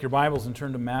Your Bibles and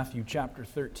turn to Matthew chapter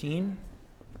 13.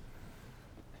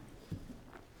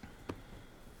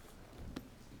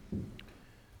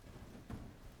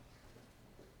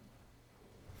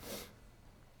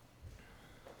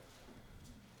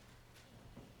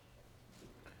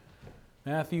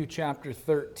 Matthew chapter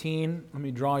 13, let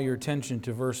me draw your attention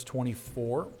to verse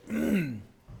 24. The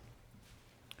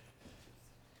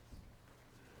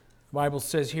Bible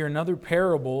says here, "Another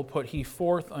parable put he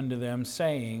forth unto them,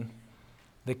 saying,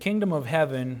 The kingdom of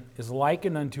heaven is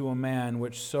likened unto a man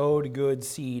which sowed good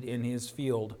seed in his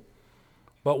field.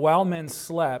 But while men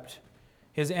slept,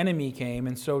 his enemy came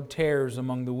and sowed tares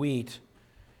among the wheat,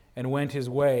 and went his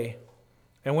way.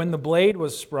 And when the blade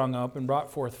was sprung up and brought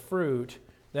forth fruit,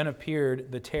 then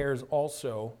appeared the tares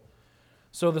also.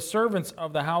 So the servants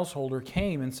of the householder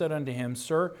came and said unto him,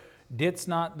 Sir, didst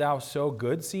not thou sow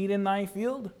good seed in thy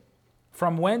field?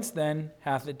 From whence then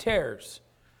hath it tares?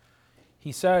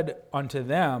 He said unto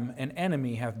them, An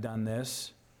enemy hath done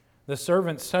this. The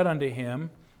servants said unto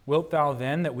him, Wilt thou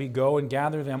then that we go and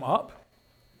gather them up?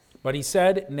 But he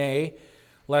said, Nay,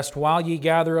 lest while ye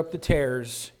gather up the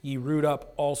tares, ye root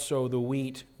up also the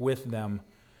wheat with them.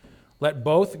 Let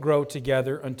both grow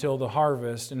together until the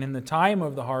harvest. And in the time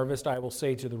of the harvest I will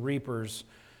say to the reapers,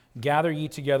 Gather ye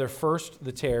together first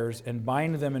the tares, and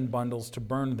bind them in bundles to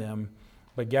burn them,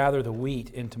 but gather the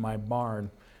wheat into my barn."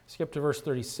 Skip to verse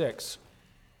 36.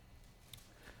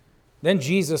 Then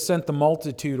Jesus sent the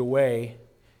multitude away,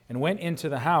 and went into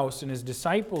the house, and his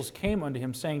disciples came unto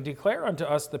him, saying, Declare unto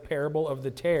us the parable of the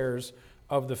tares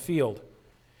of the field.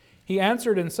 He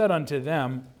answered and said unto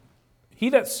them,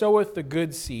 He that soweth the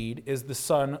good seed is the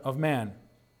Son of Man.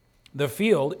 The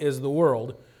field is the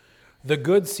world. The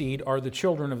good seed are the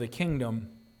children of the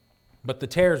kingdom, but the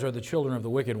tares are the children of the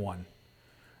wicked one.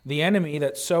 The enemy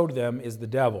that sowed them is the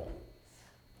devil.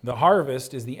 The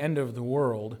harvest is the end of the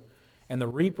world, and the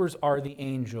reapers are the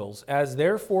angels. As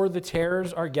therefore the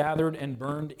tares are gathered and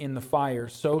burned in the fire,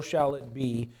 so shall it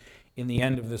be in the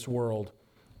end of this world.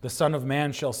 The Son of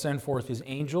Man shall send forth his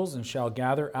angels, and shall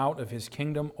gather out of his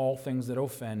kingdom all things that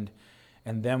offend,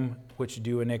 and them which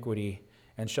do iniquity,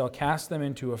 and shall cast them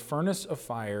into a furnace of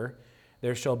fire.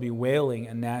 There shall be wailing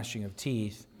and gnashing of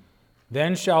teeth.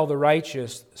 Then shall the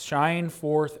righteous shine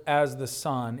forth as the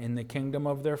sun in the kingdom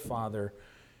of their Father.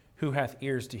 Who hath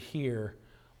ears to hear,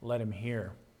 let him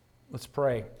hear." Let's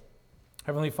pray.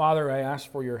 Heavenly Father, I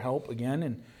ask for your help again,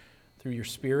 and through your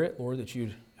Spirit, Lord, that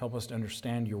you'd help us to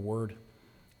understand your word.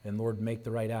 And Lord, make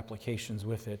the right applications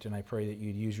with it. And I pray that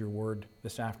you'd use your word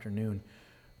this afternoon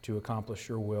to accomplish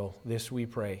your will. This we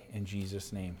pray in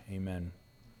Jesus' name. Amen.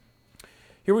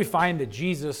 Here we find that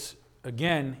Jesus,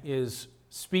 again, is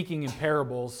speaking in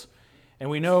parables.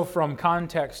 And we know from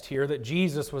context here that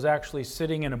Jesus was actually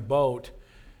sitting in a boat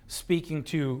speaking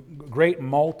to great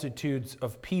multitudes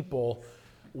of people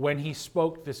when he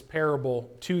spoke this parable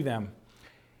to them.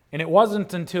 And it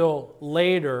wasn't until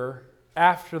later,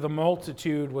 after the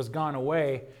multitude was gone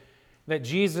away, that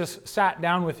Jesus sat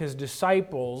down with his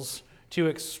disciples to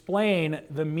explain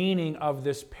the meaning of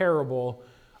this parable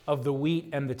of the wheat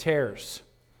and the tares.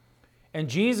 And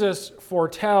Jesus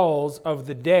foretells of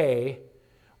the day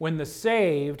when the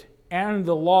saved and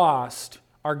the lost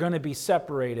are going to be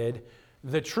separated.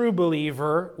 The true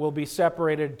believer will be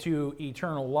separated to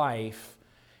eternal life,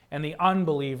 and the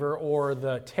unbeliever, or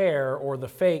the tare, or the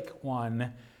fake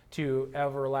one, to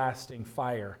everlasting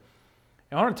fire.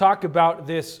 And I want to talk about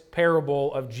this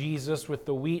parable of Jesus with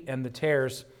the wheat and the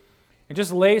tares, and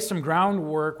just lay some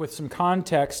groundwork with some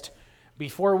context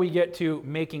before we get to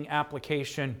making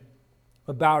application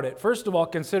about it. First of all,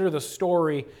 consider the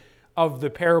story of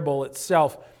the parable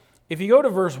itself. If you go to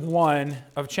verse 1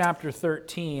 of chapter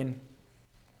 13,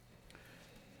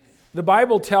 the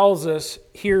Bible tells us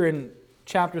here in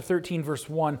chapter 13, verse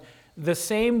 1, "The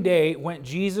same day went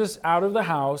Jesus out of the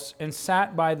house and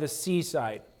sat by the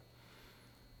seaside.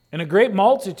 And a great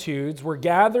multitudes were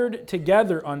gathered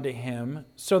together unto him,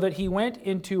 so that he went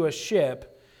into a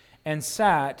ship and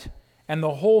sat, and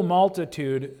the whole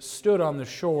multitude stood on the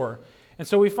shore." And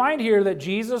so we find here that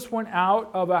Jesus went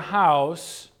out of a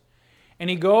house, and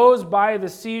he goes by the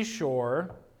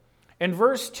seashore. And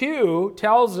verse 2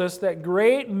 tells us that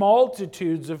great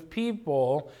multitudes of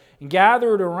people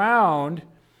gathered around.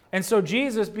 And so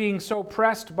Jesus, being so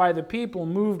pressed by the people,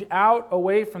 moved out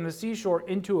away from the seashore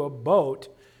into a boat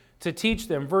to teach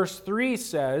them. Verse 3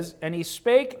 says, "And he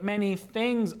spake many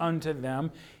things unto them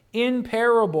in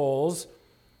parables."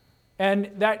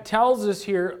 And that tells us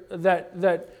here that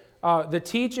the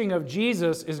teaching of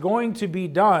Jesus is going to be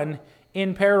done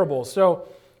in parables. So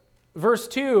verse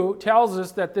 2 tells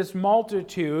us that this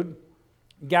multitude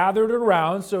gathered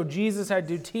around, so Jesus had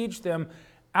to teach them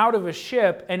out of a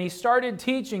ship, and he started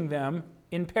teaching them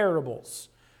in parables.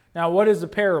 Now, what is a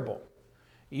parable?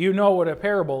 You know what a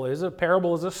parable is. A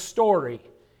parable is a story.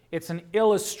 It's an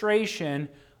illustration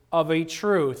of a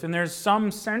truth. And there's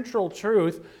some central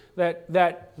truth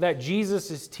that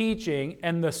Jesus is teaching,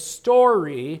 and the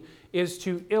story is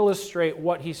to illustrate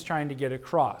what he's trying to get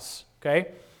across.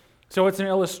 Okay? So it's an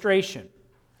illustration.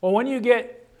 Well, when you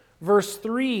get verse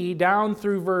 3 down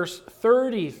through verse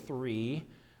 33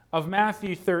 of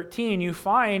Matthew 13, you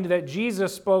find that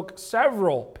Jesus spoke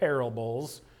several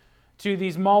parables to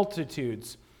these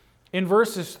multitudes. In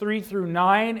verses 3 through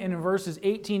 9 and in verses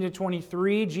 18 to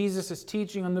 23, Jesus is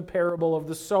teaching on the parable of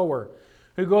the sower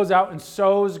who goes out and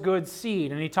sows good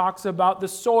seed. And he talks about the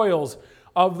soils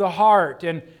of the heart.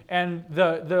 And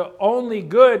the only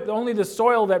the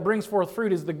soil that brings forth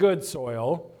fruit is the good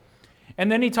soil. And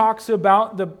then he talks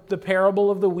about the parable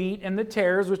of the wheat and the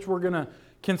tares, which we're going to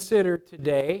consider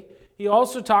today. He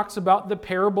also talks about the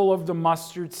parable of the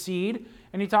mustard seed,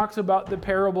 and he talks about the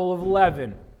parable of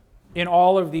leaven in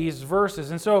all of these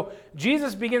verses. And so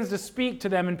Jesus begins to speak to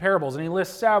them in parables, and he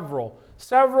lists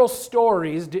several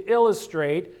stories to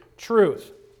illustrate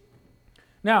truth.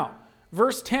 Now,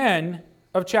 verse 10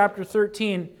 of chapter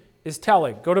 13 is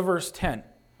telling. Go to verse 10.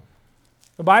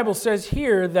 The Bible says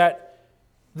here that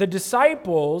the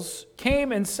disciples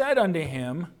came and said unto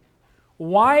him,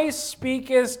 Why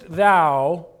speakest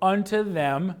thou unto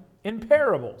them in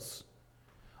parables?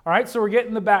 All right, so we're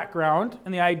getting the background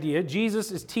and the idea.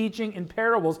 Jesus is teaching in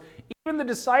parables. Even the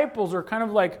disciples are kind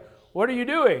of like, What are you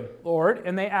doing, Lord?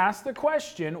 And they ask the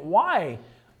question, Why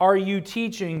are you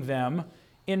teaching them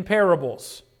in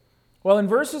parables? Well, in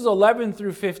verses 11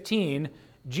 through 15,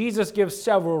 Jesus gives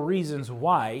several reasons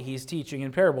why he's teaching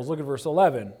in parables. Look at verse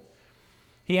 11.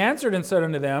 He answered and said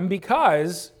unto them,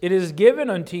 Because it is given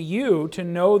unto you to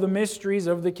know the mysteries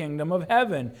of the kingdom of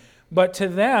heaven, but to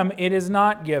them it is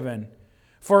not given.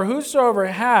 For whosoever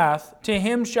hath, to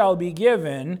him shall be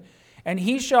given, and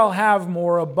he shall have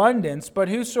more abundance. But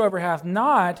whosoever hath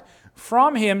not,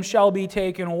 from him shall be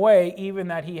taken away, even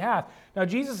that he hath. Now,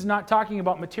 Jesus is not talking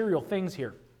about material things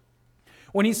here.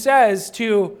 When he says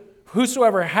to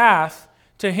whosoever hath,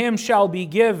 to him shall be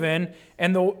given,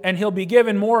 and he'll be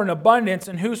given more in abundance,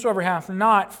 and whosoever hath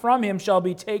not, from him shall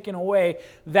be taken away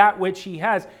that which he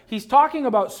has. He's talking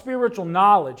about spiritual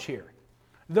knowledge here.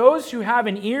 Those who have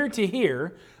an ear to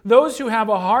hear, those who have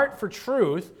a heart for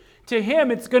truth, to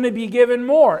him it's going to be given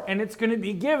more, and it's going to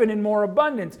be given in more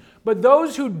abundance. But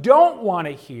those who don't want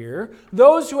to hear,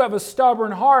 those who have a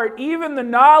stubborn heart, even the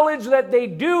knowledge that they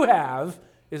do have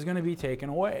is going to be taken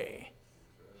away.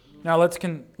 Now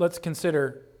let's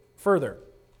consider further.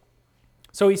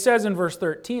 So he says in verse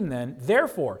 13 then,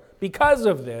 Therefore, because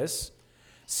of this,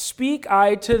 speak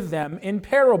I to them in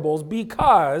parables,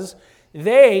 because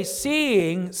they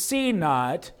seeing see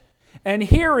not, and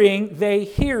hearing they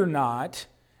hear not,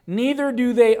 neither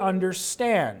do they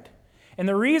understand. And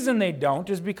the reason they don't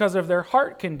is because of their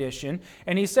heart condition.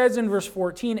 And he says in verse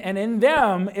 14, And in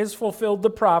them is fulfilled the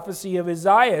prophecy of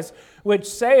Isaiah, which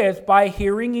saith, By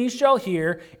hearing ye shall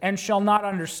hear, and shall not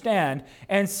understand,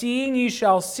 and seeing ye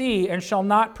shall see, and shall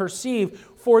not perceive.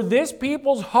 For this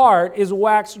people's heart is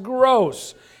waxed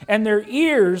gross, and their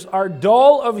ears are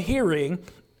dull of hearing,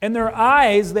 and their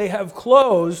eyes they have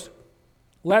closed,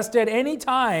 lest at any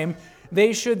time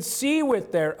they should see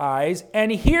with their eyes, and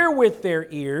hear with their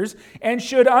ears, and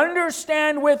should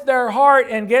understand with their heart,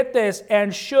 and get this,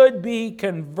 and should be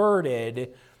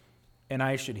converted, and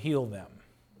I should heal them.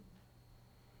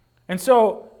 And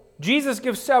so Jesus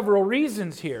gives several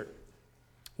reasons here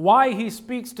why he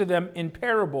speaks to them in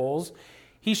parables.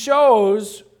 He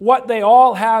shows what they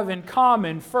all have in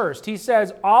common first. He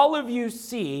says, all of you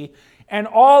see and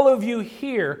all of you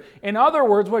hear. In other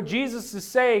words, what Jesus is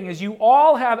saying is you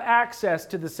all have access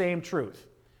to the same truth.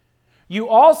 You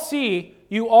all see,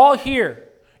 you all hear,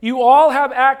 you all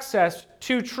have access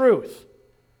to truth.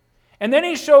 And then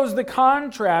he shows the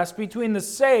contrast between the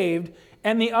saved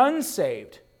and the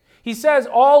unsaved. He says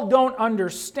all don't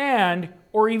understand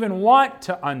or even want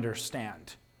to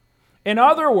understand. In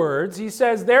other words, he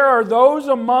says there are those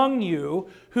among you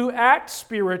who act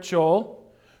spiritual,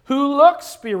 who look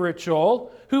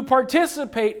spiritual, who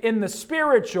participate in the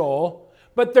spiritual,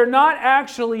 but they're not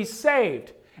actually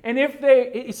saved. And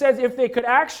he says if they could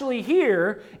actually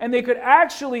hear and they could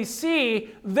actually see,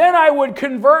 then I would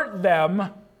convert them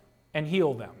and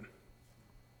heal them.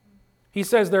 He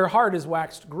says their heart is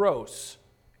waxed gross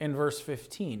in verse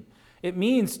 15. It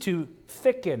means to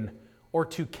thicken or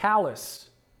to callous.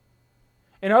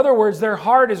 In other words, their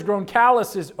heart has grown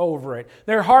calluses over it.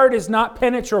 Their heart is not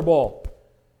penetrable.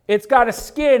 It's got a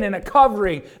skin and a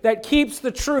covering that keeps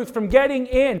the truth from getting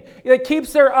in. It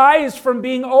keeps their eyes from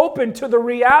being open to the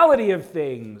reality of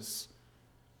things.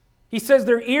 He says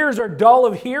their ears are dull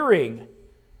of hearing.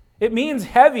 It means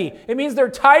heavy. It means they're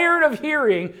tired of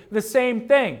hearing the same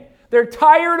thing. They're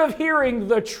tired of hearing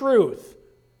the truth.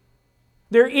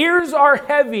 Their ears are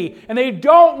heavy and they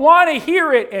don't want to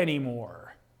hear it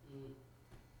anymore.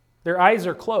 Their eyes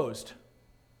are closed.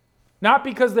 Not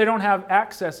because they don't have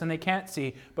access and they can't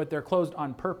see, but they're closed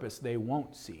on purpose. They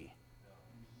won't see.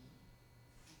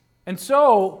 And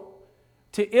so,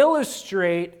 to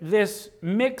illustrate this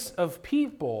mix of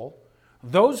people,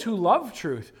 those who love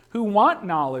truth, who want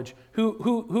knowledge,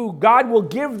 who God will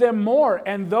give them more,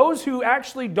 and those who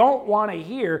actually don't want to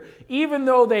hear, even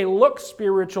though they look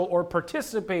spiritual or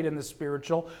participate in the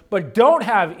spiritual, but don't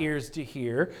have ears to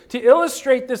hear, to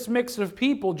illustrate this mix of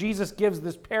people, Jesus gives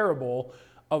this parable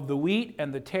of the wheat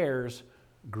and the tares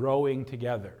growing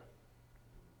together.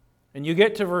 And you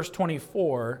get to verse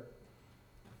 24,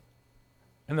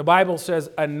 and the Bible says,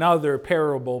 another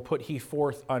parable put he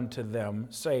forth unto them,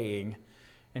 saying,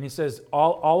 and he says,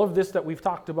 all of this that we've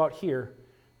talked about here,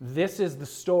 this is the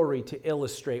story to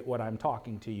illustrate what I'm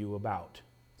talking to you about.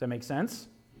 Does that make sense?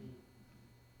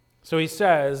 So he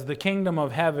says, the kingdom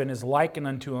of heaven is likened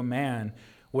unto a man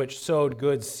which sowed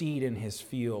good seed in his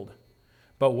field.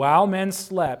 But while men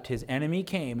slept, his enemy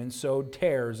came and sowed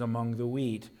tares among the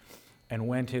wheat and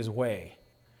went his way.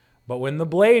 But when the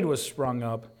blade was sprung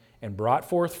up and brought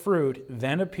forth fruit,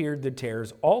 then appeared the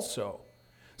tares also.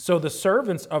 So the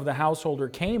servants of the householder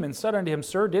came and said unto him,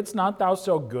 Sir, didst not thou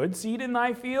sow good seed in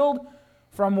thy field?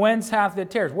 From whence hath it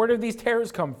tares? Where did these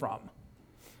tares come from?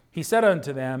 He said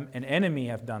unto them, An enemy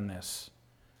hath done this.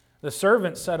 The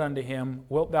servant said unto him,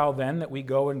 Wilt thou then that we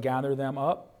go and gather them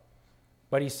up?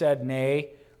 But he said,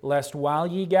 Nay, lest while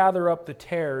ye gather up the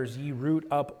tares, ye root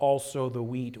up also the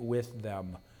wheat with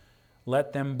them.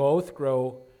 Let them both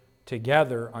grow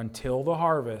together until the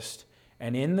harvest.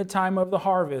 And in the time of the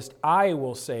harvest, I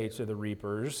will say to the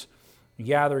reapers,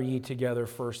 Gather ye together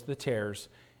first the tares,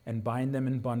 and bind them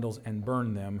in bundles and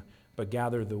burn them, but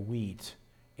gather the wheat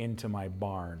into my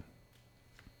barn.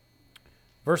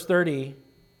 Verse 30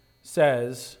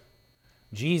 says,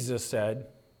 Jesus said,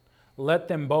 Let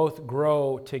them both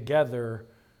grow together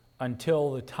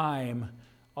until the time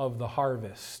of the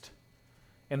harvest.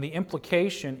 And the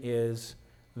implication is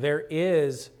there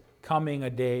is coming a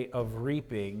day of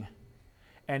reaping.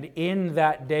 And in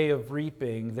that day of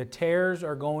reaping, the tares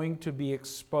are going to be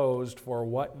exposed for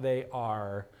what they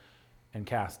are and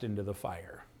cast into the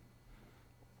fire.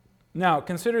 Now,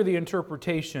 consider the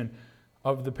interpretation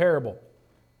of the parable,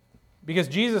 because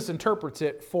Jesus interprets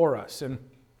it for us. And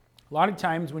a lot of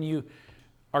times when you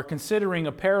are considering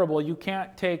a parable, you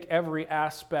can't take every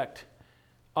aspect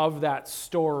of that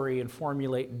story and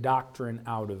formulate doctrine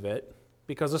out of it,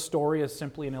 because a story is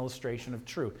simply an illustration of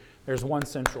truth. There's one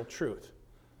central truth.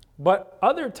 But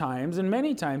other times, and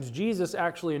many times, Jesus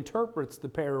actually interprets the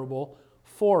parable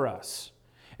for us.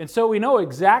 And so we know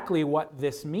exactly what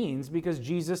this means because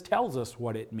Jesus tells us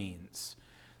what it means.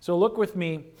 So look with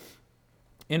me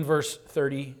in verse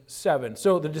 37.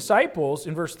 So the disciples,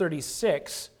 in verse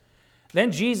 36,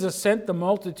 then Jesus sent the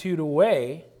multitude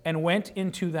away and went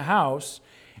into the house,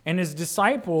 and his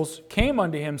disciples came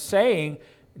unto him, saying,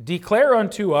 Declare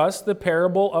unto us the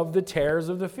parable of the tares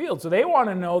of the field. So they want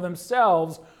to know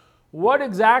themselves, what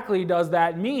exactly does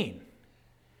that mean?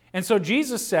 And so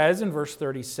Jesus says in verse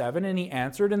 37, And he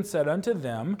answered and said unto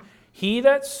them, He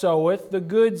that soweth the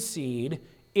good seed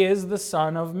is the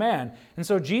Son of Man. And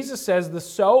so Jesus says the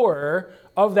sower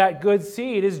of that good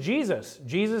seed is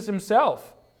Jesus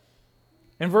himself.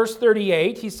 In verse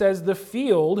 38, he says the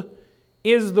field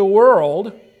is the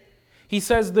world. He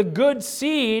says the good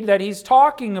seed that he's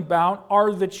talking about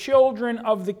are the children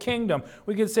of the kingdom.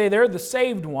 We could say they're the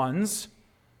saved ones,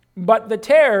 but the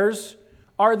tares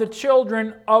are the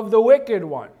children of the wicked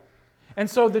one. And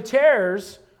so the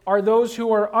tares are those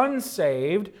who are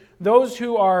unsaved, those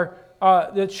who are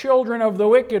the children of the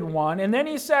wicked one. And then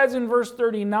he says in verse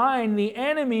 39, the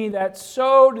enemy that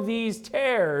sowed these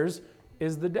tares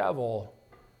is the devil.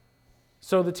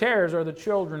 So the tares are the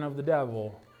children of the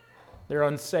devil. They're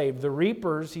unsaved. The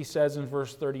reapers, he says in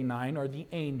verse 39, are the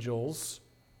angels.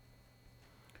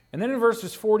 And then in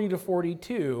verses 40 to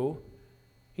 42,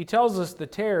 he tells us the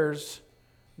tares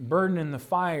burned in the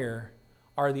fire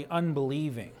are the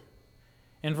unbelieving.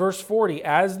 In verse 40,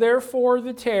 As therefore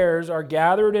the tares are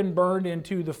gathered and burned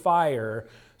into the fire,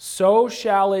 so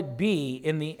shall it be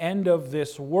in the end of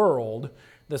this world.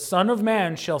 The Son of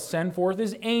Man shall send forth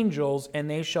his angels, and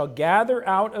they shall gather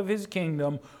out of his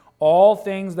kingdom all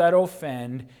things that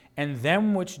offend, and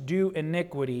them which do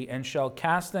iniquity, and shall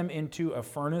cast them into a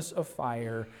furnace of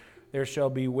fire. There shall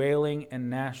be wailing and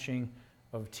gnashing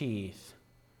of teeth.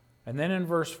 And then in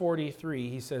verse 43,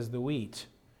 he says, the wheat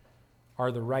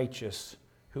are the righteous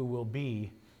who will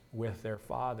be with their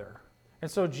Father. And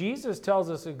so Jesus tells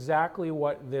us exactly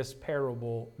what this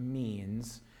parable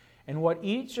means and what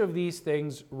each of these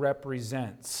things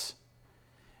represents.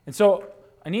 And so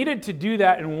I needed to do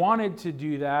that and wanted to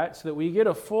do that so that we get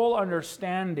a full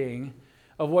understanding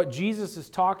of what Jesus is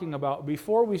talking about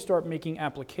before we start making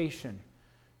application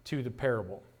to the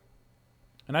parable.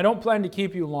 And I don't plan to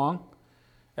keep you long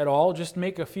at all, just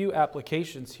make a few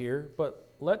applications here, but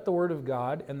let the Word of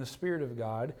God and the Spirit of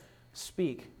God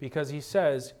speak, because he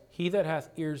says, he that hath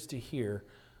ears to hear,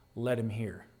 let him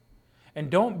hear. And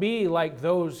don't be like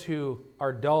those who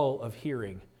are dull of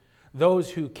hearing,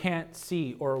 those who can't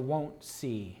see or won't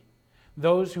see,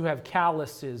 those who have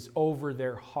calluses over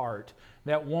their heart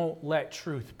that won't let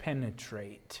truth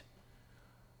penetrate.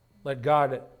 Let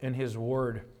God and His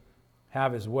Word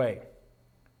have His way.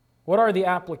 What are the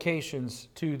applications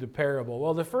to the parable?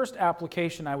 Well, the first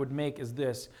application I would make is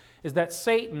this, is that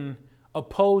Satan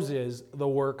opposes the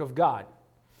work of God.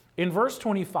 In verse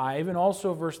 25 and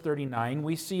also verse 39,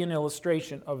 we see an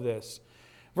illustration of this.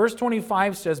 Verse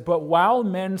 25 says, but while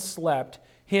men slept,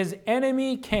 his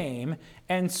enemy came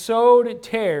and sowed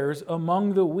tares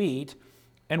among the wheat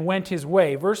and went his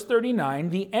way. Verse 39,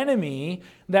 the enemy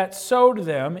that sowed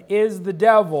them is the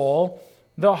devil.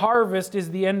 The harvest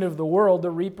is the end of the world.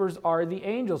 The reapers are the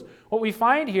angels. What we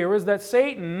find here is that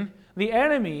Satan, the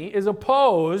enemy, is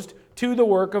opposed to the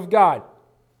work of God.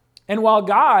 And while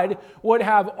God would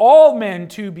have all men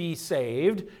to be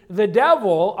saved, the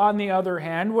devil, on the other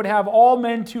hand, would have all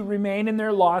men to remain in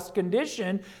their lost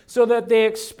condition so that they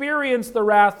experience the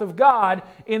wrath of God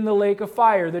in the lake of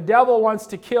fire. The devil wants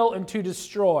to kill and to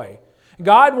destroy.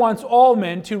 God wants all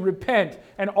men to repent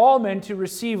and all men to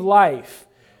receive life.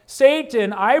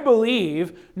 Satan, I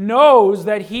believe, knows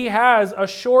that he has a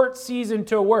short season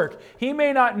to work. He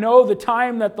may not know the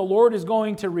time that the Lord is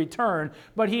going to return,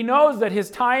 but he knows that his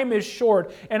time is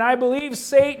short. And I believe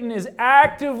Satan is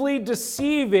actively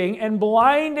deceiving and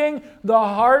blinding the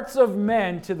hearts of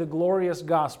men to the glorious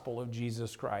gospel of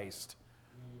Jesus Christ.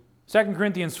 2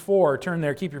 Corinthians 4, turn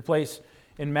there, keep your place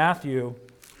in Matthew.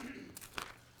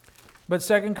 But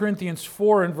 2 Corinthians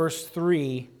 4 and verse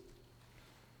 3,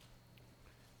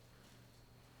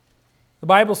 the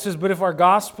Bible says, but if our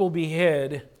gospel be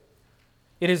hid,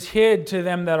 it is hid to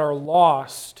them that are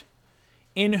lost,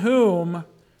 in whom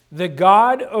the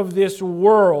God of this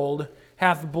world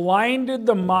hath blinded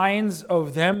the minds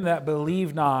of them that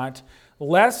believe not,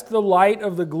 lest the light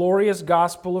of the glorious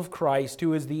gospel of Christ,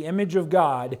 who is the image of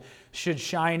God, should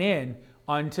shine in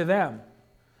unto them.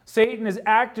 Satan is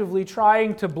actively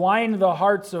trying to blind the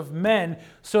hearts of men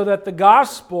so that the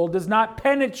gospel does not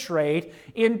penetrate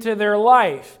into their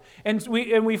life. And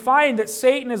we find that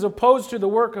Satan is opposed to the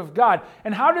work of God.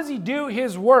 And how does he do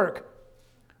his work?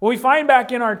 Well, we find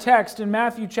back in our text in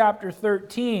Matthew chapter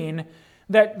 13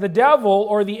 that the devil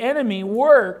or the enemy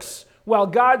works while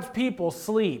God's people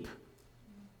sleep.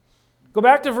 Go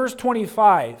back to verse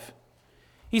 25.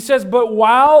 He says, but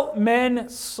while men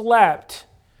slept,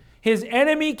 his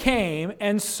enemy came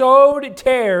and sowed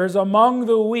tares among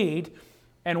the wheat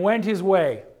and went his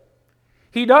way.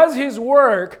 He does his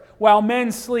work while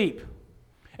men sleep.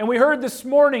 And we heard this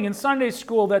morning in Sunday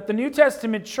school that the New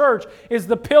Testament church is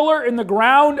the pillar in the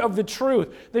ground of the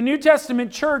truth. The New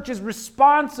Testament church is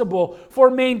responsible for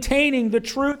maintaining the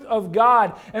truth of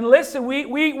God. And listen,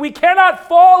 we cannot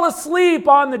fall asleep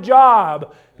on the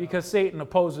job because Satan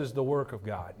opposes the work of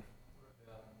God.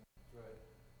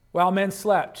 While men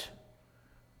slept,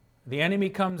 the enemy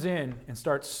comes in and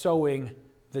starts sowing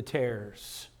the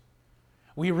tares.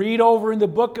 We read over in the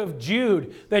book of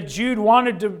Jude that Jude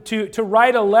wanted to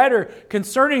write a letter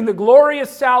concerning the glorious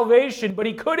salvation, but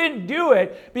he couldn't do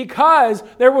it because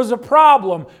there was a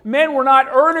problem. Men were not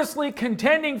earnestly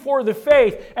contending for the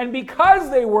faith, and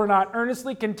because they were not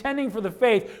earnestly contending for the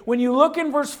faith, when you look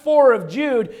in verse 4 of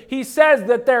Jude, he says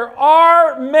that there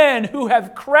are men who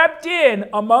have crept in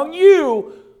among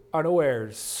you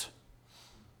unawares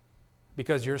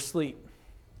because you're asleep.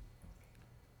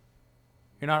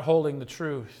 You're not holding the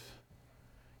truth.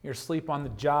 You're asleep on the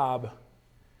job,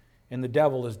 and the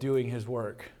devil is doing his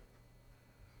work.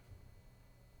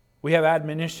 We have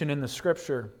admonition in the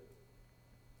Scripture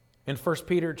in 1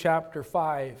 Peter chapter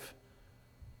 5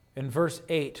 and verse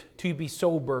 8, to be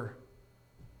sober,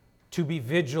 to be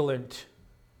vigilant,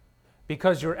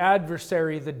 because your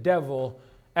adversary, the devil,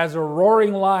 as a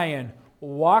roaring lion,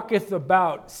 walketh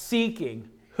about seeking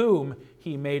whom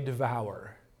he may devour.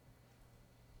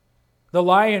 The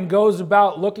lion goes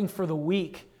about looking for the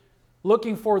weak,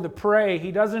 looking for the prey.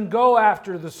 He doesn't go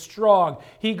after the strong.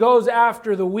 He goes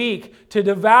after the weak to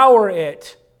devour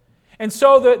it. And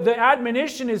so the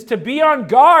admonition is to be on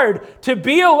guard, to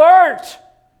be alert,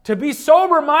 to be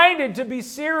sober-minded, to be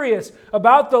serious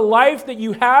about the life that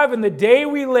you have in the day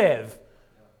we live.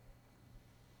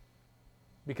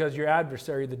 Because your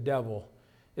adversary, the devil,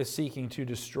 is seeking to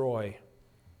destroy.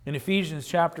 In Ephesians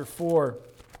chapter 4,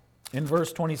 in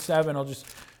verse 27, I'll just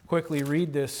quickly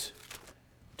read this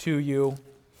to you.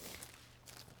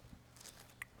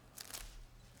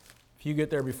 If you get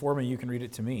there before me, you can read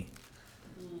it to me.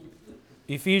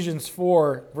 Ephesians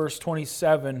 4, verse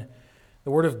 27,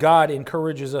 the Word of God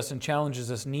encourages us and challenges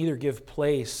us, neither give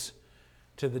place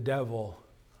to the devil.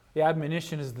 The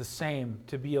admonition is the same,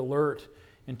 to be alert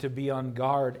and to be on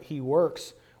guard. He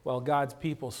works while God's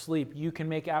people sleep. You can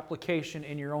make application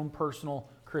in your own personal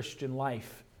Christian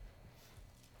life.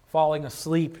 Falling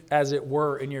asleep, as it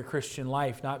were, in your Christian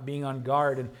life, not being on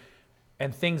guard,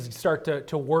 and things start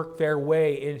to work their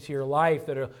way into your life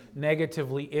that will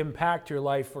negatively impact your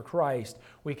life for Christ.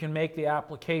 We can make the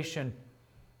application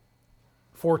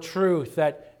for truth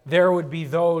that there would be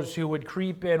those who would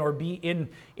creep in or be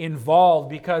involved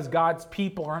because God's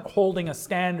people aren't holding a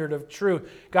standard of truth.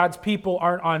 God's people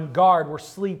aren't on guard. We're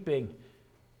sleeping.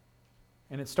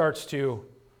 And it starts to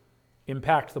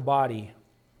impact the body.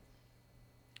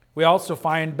 We also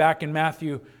find back in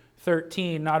Matthew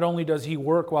 13, not only does he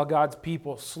work while God's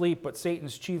people sleep, but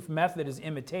Satan's chief method is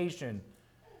imitation.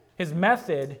 His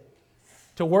method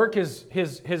to work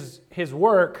his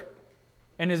work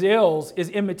and his ills is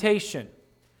imitation.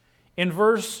 In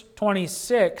verse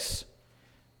 26,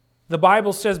 the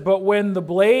Bible says, "But when the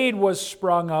blade was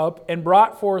sprung up and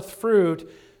brought forth fruit,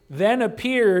 then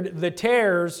appeared the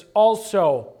tares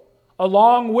also,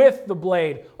 along with the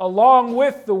blade, along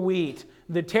with the wheat.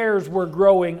 The tares were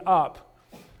growing up."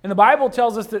 And the Bible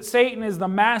tells us that Satan is the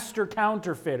master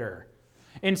counterfeiter.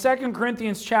 In 2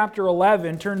 Corinthians chapter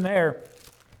 11, turn there.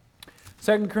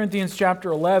 2 Corinthians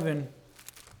chapter 11.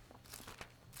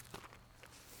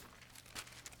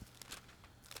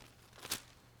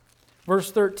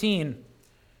 Verse 13.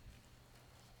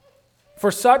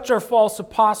 "For such are false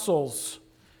apostles,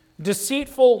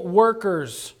 deceitful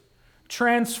workers,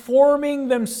 transforming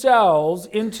themselves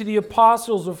into the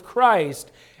apostles of Christ.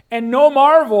 And no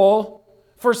marvel,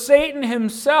 for Satan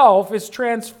himself is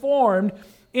transformed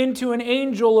into an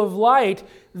angel of light.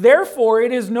 Therefore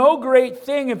it is no great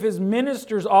thing if his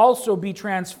ministers also be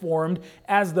transformed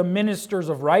as the ministers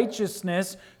of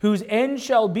righteousness, whose end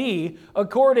shall be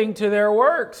according to their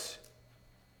works."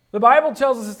 The Bible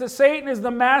tells us that Satan is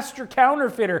the master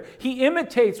counterfeiter. He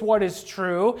imitates what is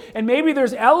true, and maybe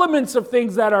there's elements of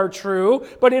things that are true,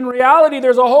 but in reality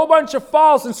there's a whole bunch of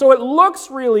false, and so it looks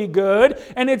really good,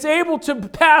 and it's able to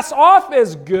pass off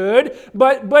as good,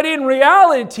 but in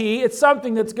reality it's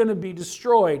something that's going to be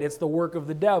destroyed. It's the work of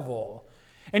the devil.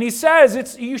 And he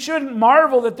says you shouldn't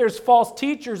marvel that there's false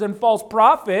teachers and false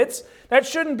prophets. That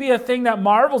shouldn't be a thing that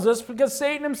marvels us, because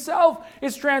Satan himself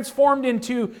is transformed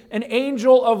into an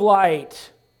angel of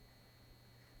light.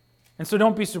 And so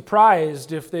don't be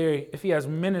surprised if he has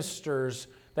ministers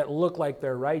that look like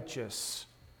they're righteous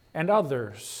and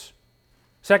others.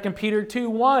 2 Peter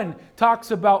 2:1 talks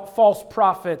about false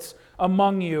prophets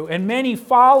among you, and many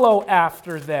follow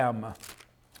after them.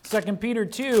 2 Peter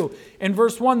 2, in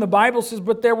verse 1, the Bible says,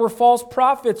 "But there were false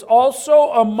prophets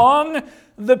also among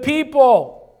the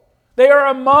people." They are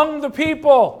among the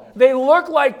people. They look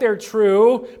like they're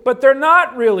true, but they're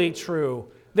not really true.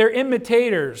 They're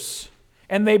imitators,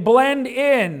 and they blend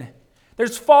in.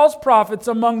 There's false prophets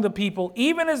among the people,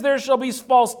 even as there shall be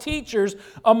false teachers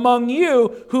among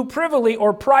you, who privily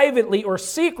or privately or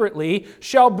secretly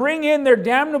shall bring in their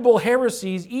damnable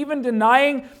heresies, even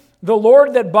denying the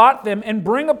Lord that bought them, and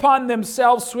bring upon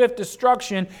themselves swift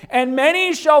destruction. And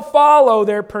many shall follow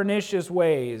their pernicious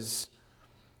ways,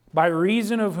 by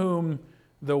reason of whom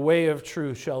the way of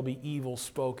truth shall be evil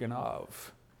spoken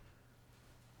of."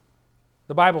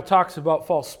 The Bible talks about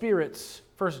false spirits.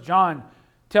 1 John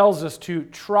tells us to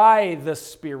try the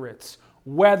spirits,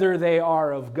 whether they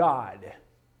are of God.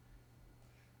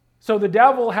 So the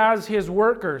devil has his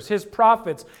workers, his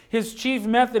prophets. His chief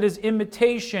method is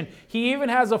imitation. He even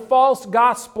has a false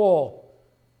gospel,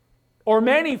 or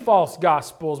many false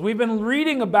gospels. We've been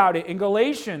reading about it in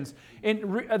Galatians,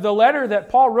 in the letter that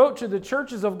Paul wrote to the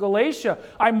churches of Galatia.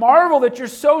 "I marvel that you're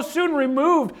so soon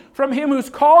removed from him who's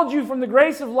called you from the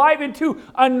grace of life into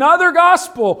another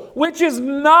gospel, which is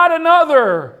not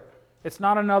another." It's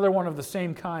not another one of the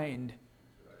same kind.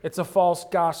 It's a false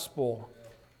gospel.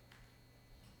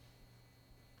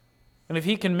 And if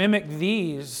he can mimic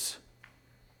these,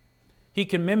 He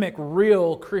can mimic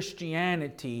real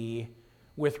Christianity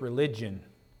with religion.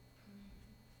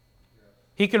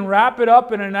 He can wrap it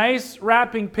up in a nice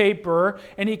wrapping paper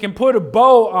and he can put a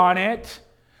bow on it,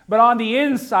 but on the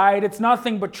inside it's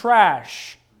nothing but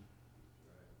trash.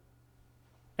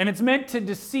 And it's meant to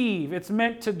deceive. It's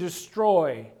meant to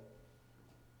destroy.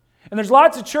 And there's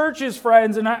lots of churches,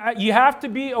 friends, and you have to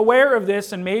be aware of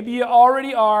this, and maybe you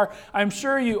already are. I'm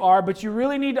sure you are, but you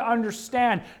really need to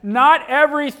understand, not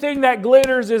everything that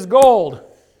glitters is gold.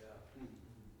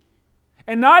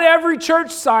 And not every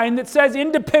church sign that says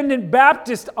Independent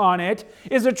Baptist on it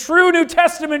is a true New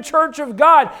Testament church of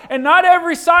God. And not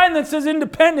every sign that says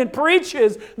Independent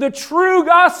preaches the true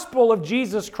gospel of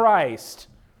Jesus Christ.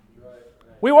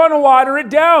 We want to water it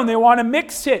down. They want to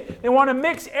mix it. They want to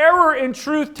mix error and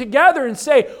truth together and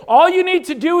say, all you need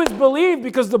to do is believe,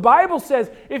 because the Bible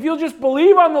says if you'll just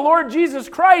believe on the Lord Jesus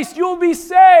Christ, you'll be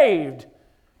saved.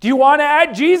 Do you want to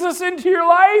add Jesus into your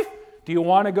life? Do you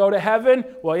want to go to heaven?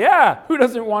 Well, yeah, who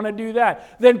doesn't want to do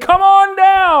that? Then come on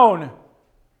down.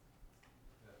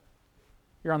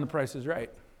 You're on The Price is Right.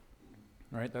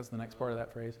 Right? That's the next part of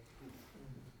that phrase.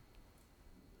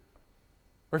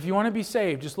 Or if you want to be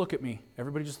saved, just look at me.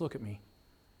 Everybody just look at me.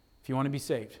 If you want to be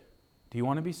saved, do you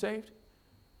want to be saved?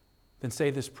 Then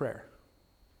say this prayer.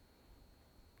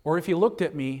 Or if you looked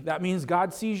at me, that means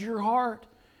God sees your heart.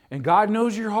 And God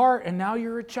knows your heart, and now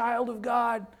you're a child of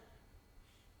God.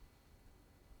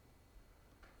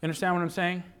 You understand what I'm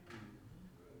saying?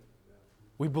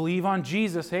 We believe on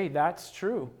Jesus. Hey, that's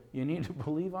true. You need to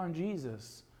believe on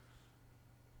Jesus.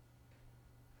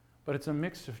 But it's a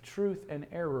mix of truth and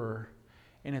error.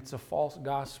 And it's a false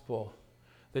gospel.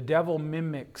 The devil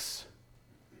mimics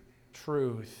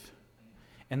truth.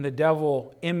 And the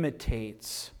devil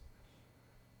imitates.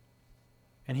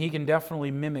 And he can definitely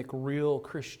mimic real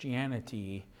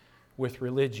Christianity with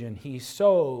religion. He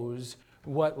sows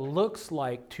what looks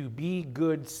like to be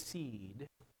good seed.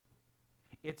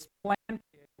 It's planted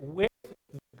with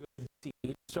the good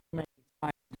seed so many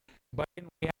times. But in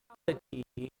reality,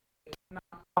 it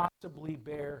cannot possibly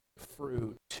bear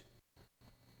fruit.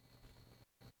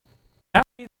 That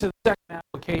leads to the second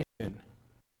application.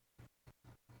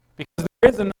 Because there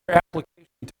is another application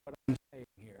to what I'm saying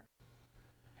here.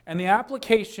 And the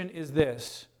application is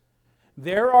this.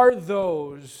 There are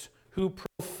those who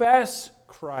profess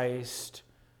Christ,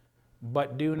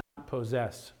 but do not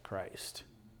possess Christ.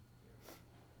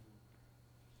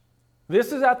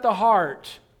 This is at the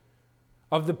heart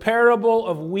of the parable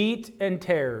of wheat and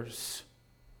tares.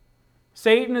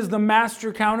 Satan is the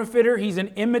master counterfeiter. He's an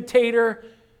imitator.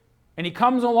 And he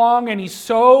comes along and he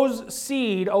sows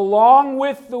seed along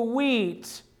with the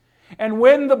wheat. And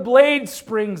when the blade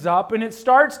springs up and it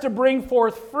starts to bring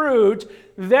forth fruit,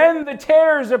 then the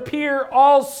tares appear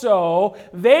also.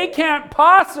 They can't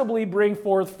possibly bring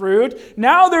forth fruit.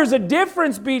 Now there's a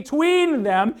difference between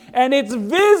them, and it's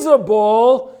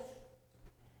visible,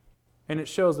 and it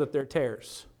shows that they're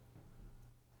tares.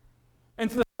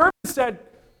 And so the servant said,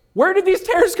 "Where did these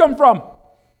tares come from?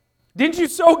 Didn't you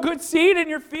sow good seed in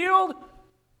your field?"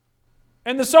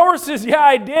 And the sower says, "Yeah,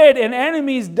 I did. An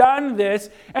enemy's done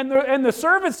this." And the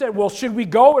servant said, "Well, should we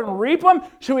go and reap them?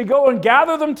 Should we go and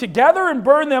gather them together and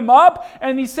burn them up?"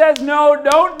 And he says, "No,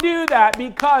 don't do that,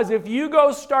 because if you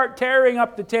go start tearing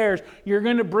up the tares, you're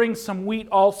going to bring some wheat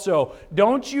also.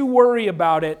 Don't you worry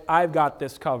about it. I've got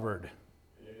this covered."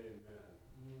 Amen.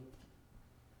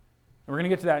 And we're going to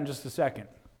get to that in just a second.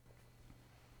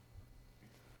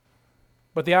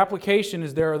 But the application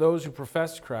is there are those who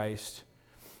profess Christ,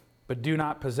 but do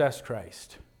not possess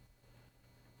Christ.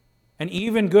 And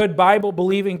even good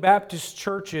Bible-believing Baptist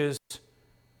churches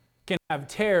can have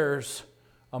tares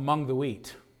among the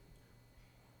wheat.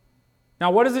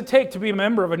 Now, what does it take to be a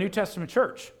member of a New Testament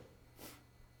church?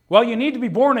 Well, you need to be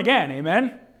born again,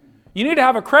 amen? You need to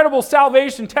have a credible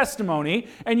salvation testimony,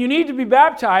 and you need to be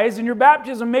baptized, and your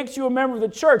baptism makes you a member of the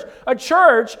church. A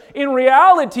church, in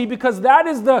reality, because that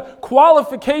is the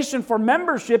qualification for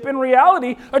membership, in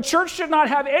reality, a church should not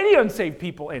have any unsaved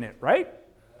people in it, right?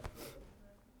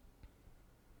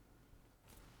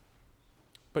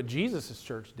 But Jesus'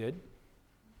 church did.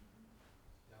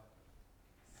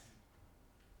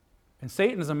 And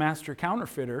Satan is a master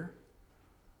counterfeiter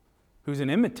who's an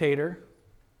imitator,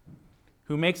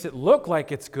 who makes it look like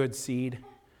it's good seed,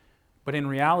 but in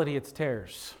reality it's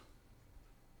tares.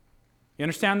 You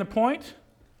understand the point?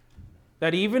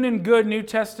 That even in good New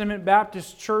Testament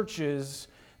Baptist churches,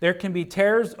 there can be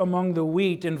tares among the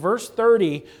wheat. And verse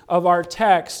 30 of our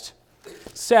text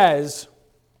says,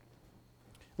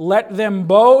 "Let them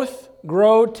both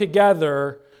grow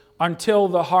together until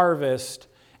the harvest.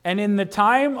 And in the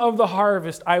time of the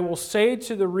harvest I will say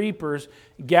to the reapers,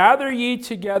 gather ye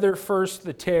together first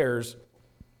the tares,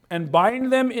 and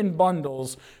bind them in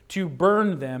bundles to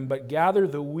burn them, but gather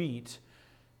the wheat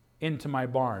into my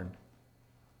barn.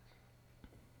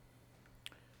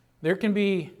 There can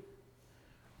be,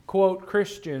 quote,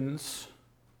 Christians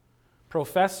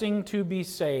professing to be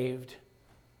saved,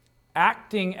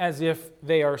 acting as if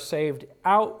they are saved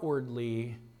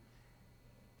outwardly,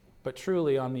 but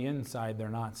truly on the inside they're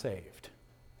not saved.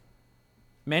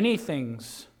 Many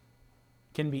things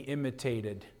can be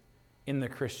imitated in the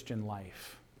Christian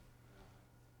life.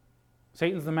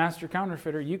 Satan's the master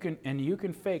counterfeiter. You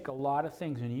can fake a lot of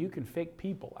things, and you can fake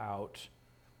people out.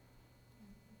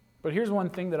 But here's one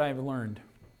thing that I've learned.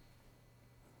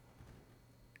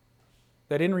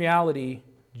 That in reality,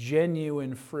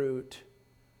 genuine fruit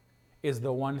is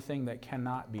the one thing that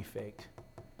cannot be faked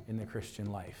in the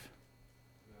Christian life.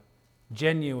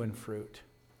 Genuine fruit.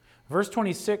 Verse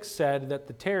 26 said that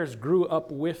the tares grew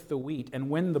up with the wheat, and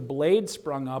when the blade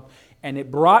sprung up and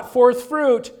it brought forth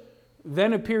fruit,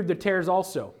 then appeared the tares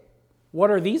also.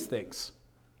 What are these things?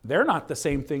 They're not the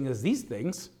same thing as these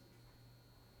things.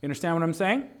 You understand what I'm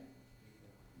saying?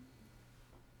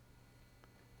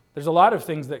 There's a lot of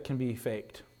things that can be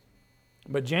faked,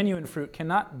 but genuine fruit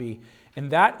cannot be, and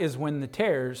that is when the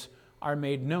tares are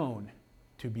made known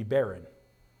to be barren.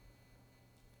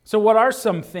 So what are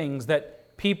some things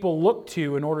that people look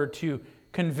to in order to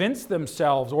convince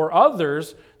themselves or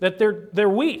others that they're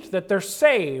wheat, that they're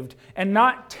saved, and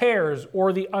not tares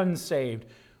or the unsaved?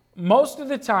 Most of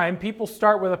the time, people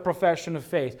start with a profession of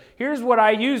faith. Here's what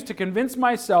I use to convince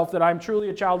myself that I'm truly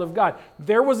a child of God.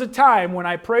 There was a time when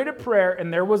I prayed a prayer,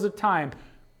 and there was a time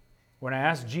when I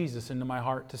asked Jesus into my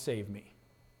heart to save me.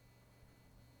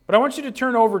 But I want you to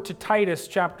turn over to Titus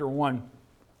chapter 1.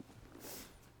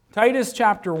 Titus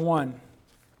chapter 1.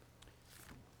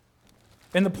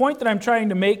 And the point that I'm trying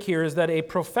to make here is that a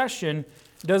profession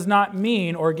does not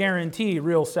mean or guarantee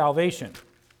real salvation.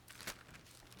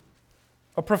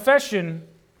 A profession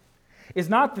is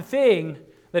not the thing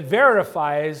that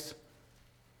verifies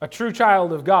a true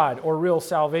child of God or real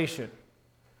salvation.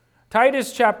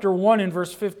 Titus chapter 1 and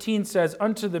verse 15 says,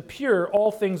 unto the pure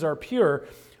all things are pure,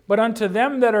 but unto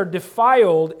them that are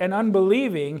defiled and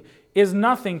unbelieving is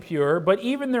nothing pure, but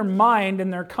even their mind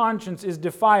and their conscience is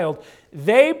defiled.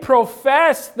 They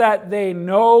profess that they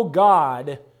know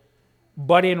God,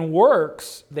 but in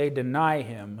works they deny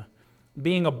Him,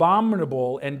 being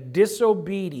abominable and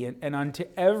disobedient, and unto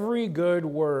every good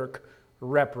work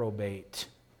reprobate.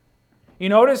 You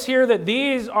notice here that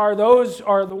these are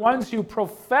the ones who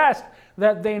profess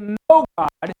that they know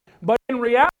God, but in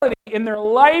reality, in their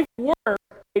life work,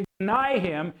 they deny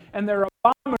Him, and they're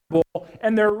abominable,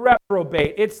 and they're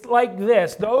reprobate. It's like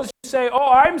this. Those who say,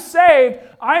 oh, I'm saved,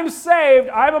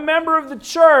 I'm a member of the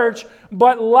church,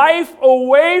 but life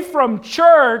away from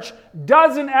church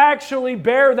doesn't actually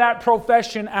bear that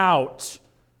profession out.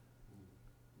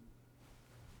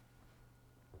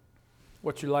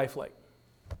 What's your life like?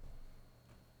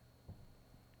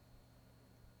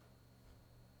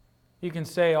 You can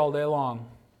say all day long,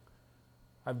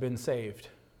 I've been saved.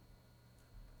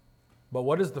 But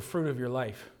what does the fruit of your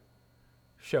life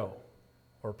show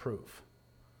or prove?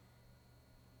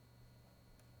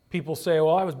 People say,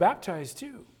 well, I was baptized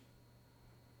too.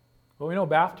 Well, we know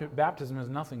baptism has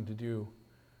nothing to do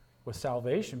with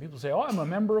salvation. People say, oh, I'm a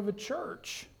member of a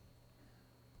church.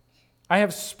 I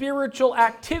have spiritual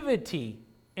activity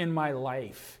in my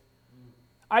life.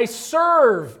 I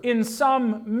serve in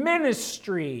some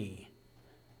ministry.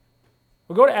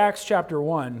 We'll go to Acts chapter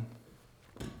 1.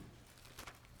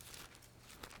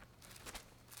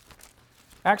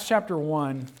 Acts chapter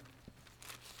 1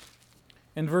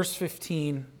 and verse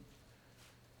 15.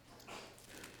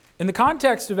 In the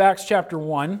context of Acts chapter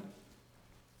 1,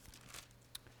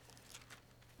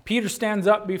 Peter stands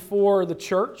up before the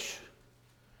church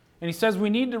and he says, we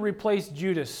need to replace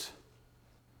Judas.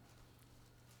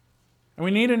 And we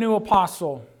need a new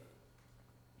apostle.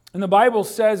 And the Bible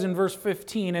says in verse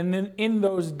 15, and then in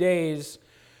those days,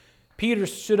 Peter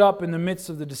stood up in the midst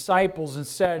of the disciples and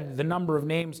said the number of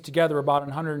names together, about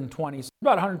 120. So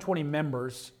about 120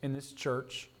 members in this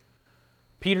church.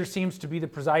 Peter seems to be the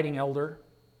presiding elder.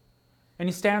 And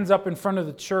he stands up in front of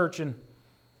the church and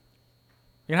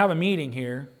you're going to have a meeting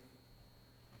here.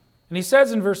 And he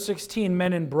says in verse 16,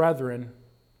 men and brethren,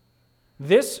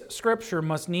 this scripture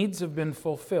must needs have been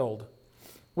fulfilled,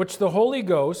 which the Holy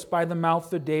Ghost by the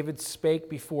mouth of David spake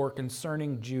before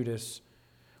concerning Judas,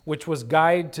 which was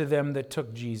guide to them that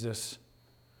took Jesus.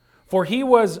 For he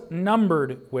was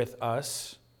numbered with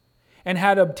us, and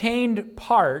had obtained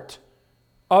part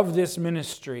of this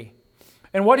ministry.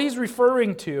 And what he's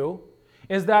referring to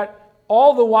is that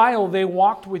all the while they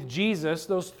walked with Jesus,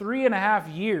 those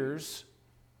 3.5 years,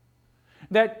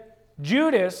 that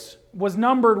Judas was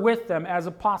numbered with them as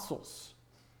apostles.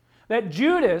 That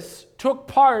Judas took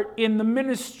part in the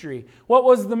ministry. What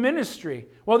was the ministry?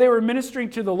 Well, they were ministering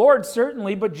to the Lord,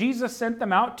 certainly, but Jesus sent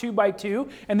them out 2 by 2,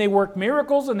 and they worked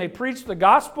miracles, and they preached the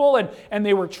gospel, and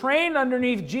they were trained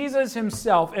underneath Jesus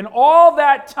himself. And all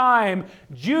that time,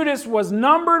 Judas was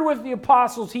numbered with the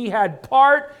apostles. He had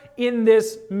part in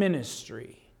this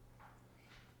ministry.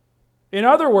 In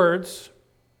other words,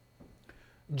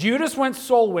 Judas went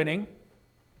soul winning.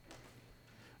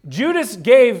 Judas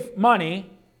gave money.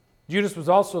 Judas was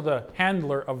also the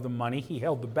handler of the money. He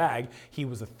held the bag. He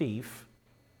was a thief.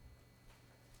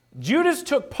 Judas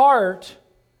took part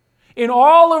in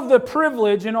all of the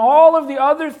privilege and all of the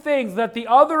other things that the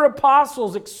other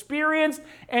apostles experienced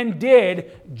and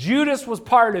did. Judas was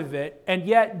part of it, and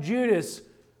yet Judas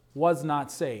was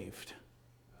not saved.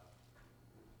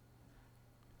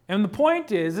 And the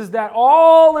point is that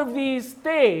all of these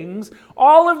things,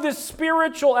 all of this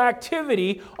spiritual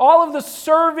activity, all of the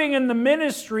serving in the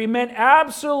ministry meant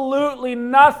absolutely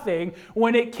nothing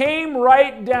when it came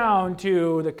right down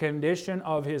to the condition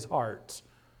of his heart.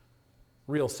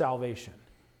 Real salvation.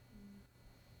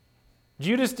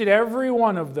 Judas did every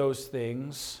one of those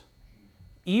things,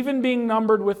 even being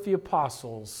numbered with the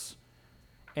apostles,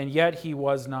 and yet he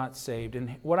was not saved.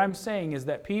 And what I'm saying is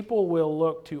that people will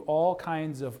look to all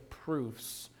kinds of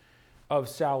proofs of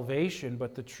salvation,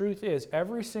 but the truth is,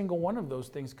 every single one of those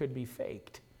things could be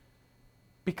faked.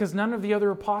 Because none of the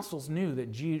other apostles knew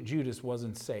that Judas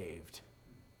wasn't saved.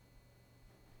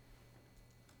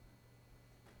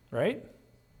 Right?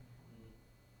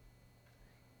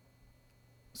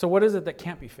 So what is it that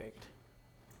can't be faked?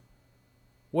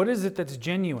 What is it that's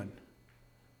genuine?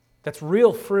 That's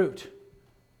real fruit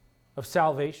of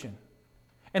salvation.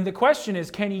 And the question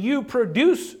is, can you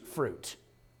produce fruit?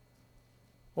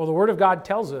 Well, the Word of God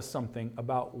tells us something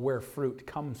about where fruit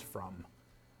comes from.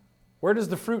 Where does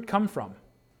the fruit come from?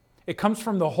 It comes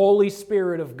from the Holy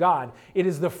Spirit of God. It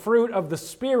is the fruit of the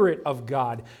Spirit of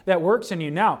God that works in you.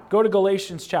 Now, go to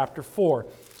Galatians chapter 4.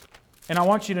 And I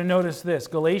want you to notice this.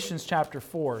 Galatians chapter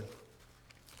 4.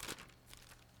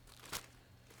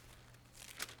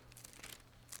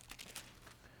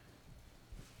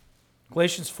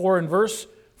 Galatians 4 and verse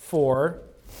 4,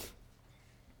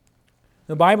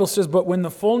 the Bible says, "But when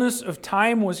the fullness of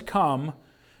time was come,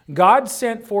 God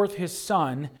sent forth His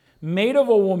Son, made of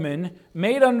a woman,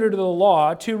 made under the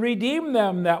law, to redeem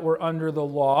them that were under the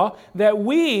law, that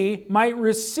we might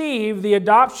receive the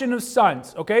adoption of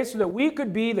sons." Okay, so that we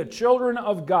could be the children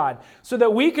of God, so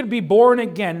that we could be born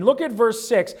again. Look at verse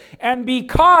 6. "And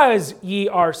because ye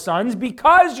are sons,"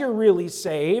 because you're really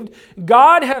saved,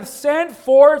 "God hath sent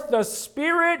forth the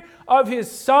Spirit of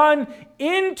His Son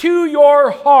into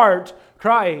your heart,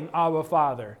 crying, Abba,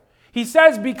 Father." He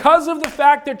says, because of the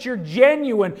fact that you're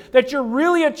genuine, that you're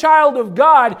really a child of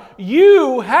God,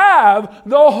 you have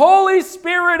the Holy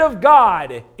Spirit of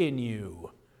God in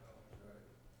you.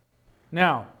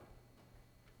 Now,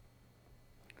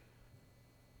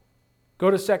 go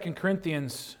to 2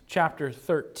 Corinthians chapter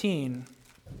 13,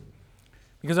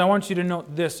 because I want you to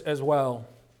note this as well.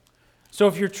 So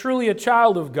if you're truly a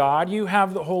child of God, you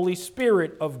have the Holy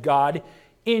Spirit of God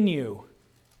in you.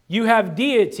 You have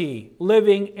deity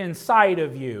living inside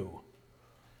of you.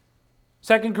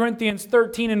 2 Corinthians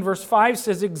 13 and verse 5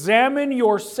 says, "Examine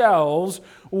yourselves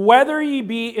whether ye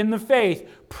be in the faith.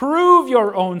 Prove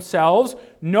your own selves.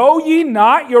 Know ye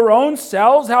not your own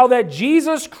selves how that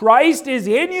Jesus Christ is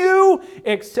in you,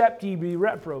 except ye be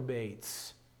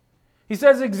reprobates." He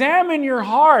says, examine your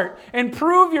heart and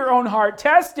prove your own heart.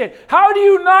 Test it. How do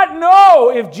you not know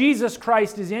if Jesus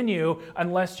Christ is in you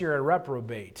unless you're a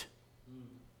reprobate?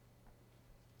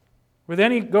 But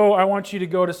then I want you to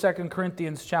go to 2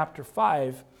 Corinthians chapter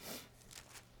 5.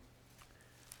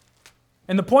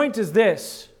 And the point is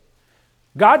this.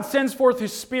 God sends forth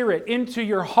His Spirit into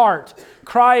your heart,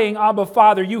 crying, Abba,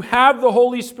 Father. You have the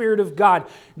Holy Spirit of God.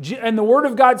 And the Word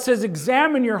of God says,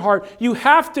 examine your heart. You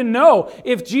have to know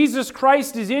if Jesus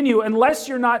Christ is in you unless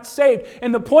you're not saved.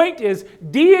 And the point is,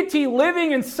 deity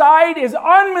living inside is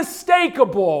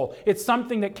unmistakable. It's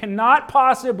something that cannot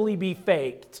possibly be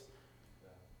faked.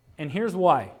 And here's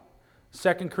why.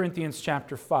 2 Corinthians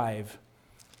chapter 5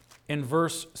 in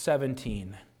verse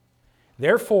 17.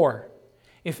 "Therefore,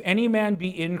 if any man be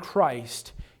in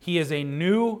Christ, He is a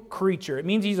new creature. It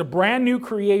means he's a brand new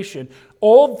creation.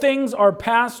 Old things are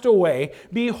passed away.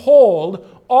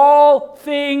 Behold, all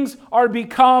things are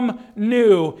become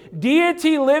new.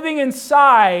 Deity living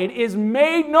inside is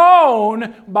made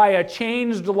known by a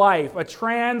changed life, a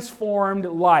transformed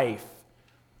life.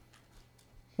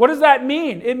 What does that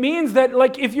mean? It means that,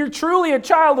 like, if you're truly a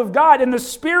child of God and the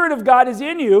Spirit of God is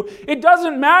in you, it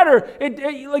doesn't matter.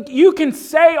 Like, you can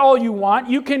say all you want,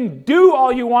 you can do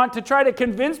all you want to try to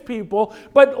convince people,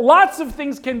 but lots of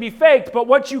things can be faked. But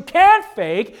what you can't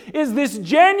fake is this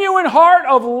genuine heart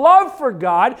of love for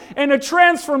God and a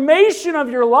transformation of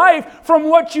your life from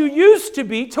what you used to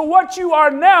be to what you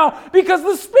are now, because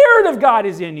the Spirit of God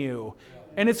is in you.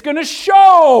 And it's going to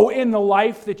show in the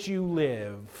life that you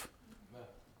live.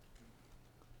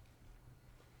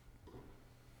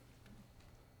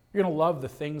 You're going to love the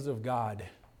things of God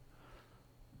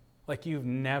like you've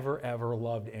never, ever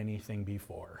loved anything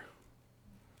before.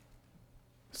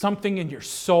 Something in your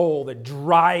soul that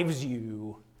drives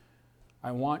you.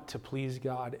 I want to please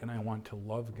God, and I want to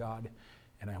love God,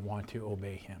 and I want to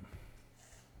obey Him.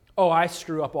 Oh, I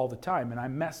screw up all the time, and I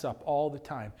mess up all the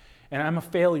time. And I'm a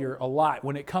failure a lot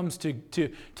when it comes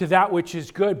to that which is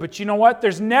good. But you know what?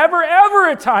 There's never, ever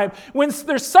a time when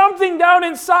there's something down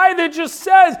inside that just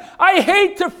says, I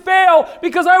hate to fail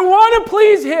because I want to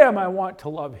please Him. I want to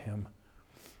love Him.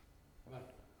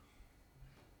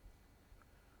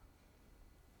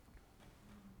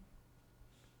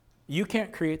 You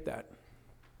can't create that.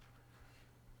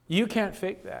 You can't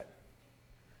fake that.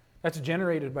 That's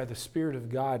generated by the Spirit of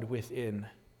God within.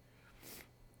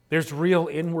 There's real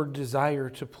inward desire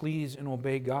to please and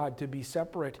obey God, to be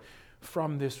separate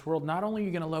from this world. Not only are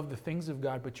you going to love the things of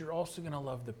God, but you're also going to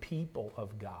love the people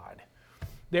of God.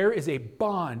 There is a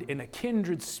bond and a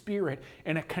kindred spirit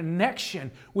and a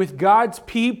connection with God's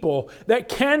people that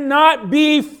cannot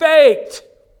be faked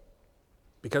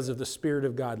because of the Spirit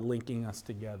of God linking us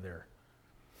together.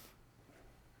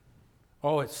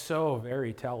 Oh, it's so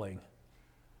very telling.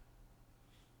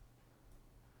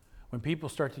 When people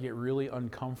start to get really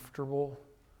uncomfortable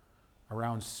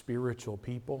around spiritual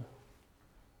people,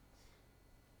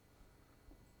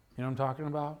 you know what I'm talking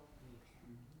about?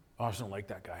 Oh, I just don't like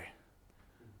that guy.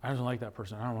 I just don't like that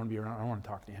person. I don't want to be around. I don't want to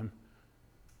talk to him.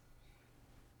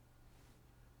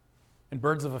 And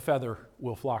birds of a feather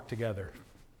will flock together.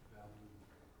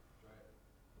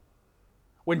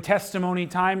 When testimony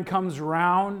time comes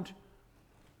around,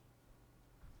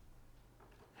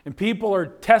 and people are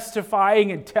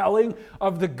testifying and telling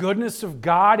of the goodness of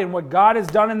God and what God has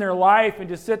done in their life, and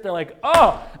just sit there like,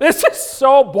 oh, this is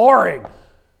so boring.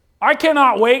 I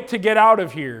cannot wait to get out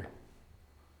of here.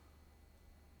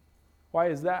 Why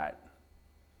is that?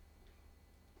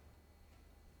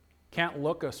 Can't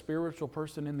look a spiritual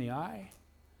person in the eye?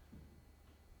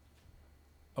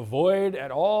 Avoid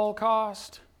at all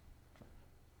cost?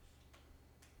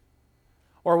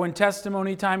 Or when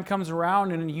testimony time comes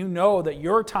around and you know that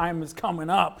your time is coming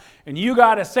up and you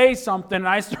got to say something, and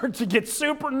I start to get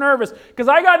super nervous because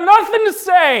I got nothing to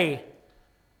say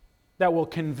that will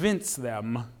convince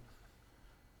them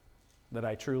that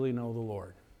I truly know the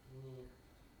Lord.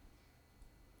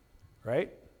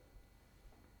 Right?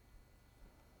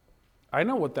 I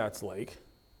know what that's like.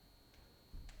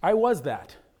 I was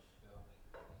that.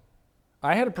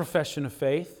 I had a profession of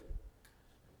faith.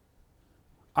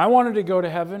 I wanted to go to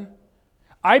heaven.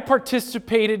 I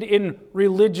participated in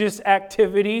religious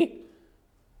activity.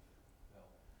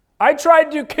 I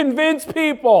tried to convince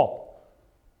people.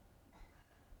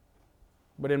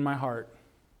 But in my heart,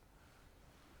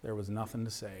 there was nothing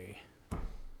to say.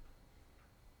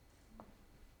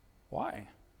 Why?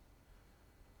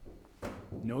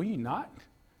 Know ye not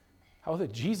how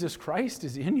that Jesus Christ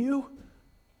is in you,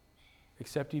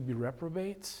 except ye be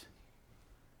reprobates?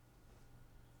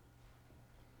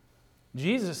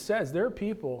 Jesus says there are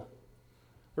people,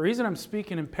 the reason I'm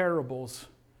speaking in parables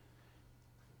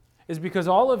is because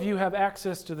all of you have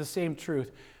access to the same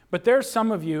truth, but there's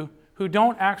some of you who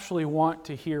don't actually want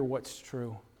to hear what's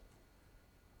true.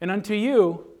 And unto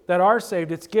you that are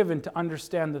saved, it's given to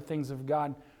understand the things of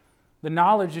God. The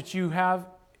knowledge that you have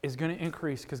is going to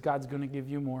increase because God's going to give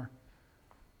you more.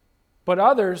 But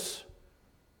others,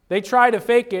 they try to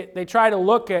fake it, they try to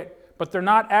look it, but they're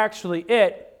not actually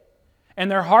it. And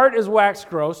their heart is wax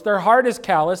gross. Their heart is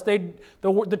callous.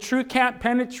 The truth can't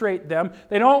penetrate them.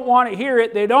 They don't want to hear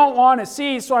it. They don't want to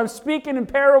see. So I'm speaking in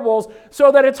parables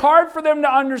so that it's hard for them to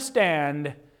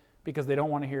understand because they don't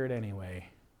want to hear it anyway.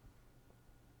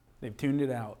 They've tuned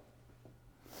it out.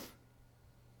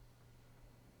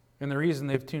 And the reason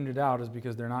they've tuned it out is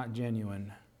because they're not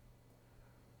genuine.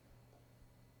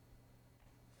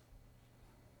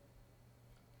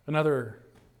 Another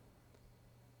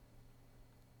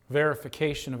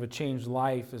verification of a changed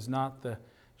life is not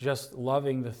just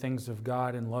loving the things of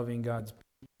God and loving God's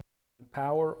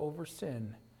power over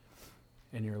sin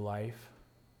in your life.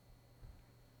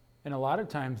 And a lot of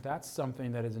times that's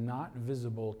something that is not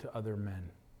visible to other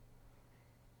men.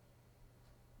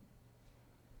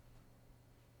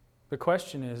 The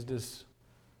question is, does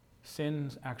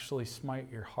sin actually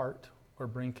smite your heart or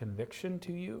bring conviction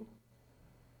to you?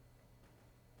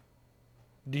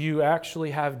 Do you actually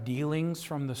have dealings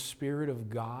from the Spirit of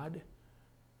God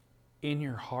in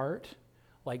your heart,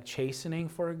 like chastening,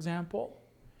 for example?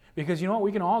 Because you know what?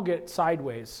 We can all get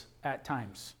sideways at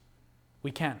times.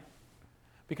 We can.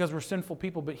 Because we're sinful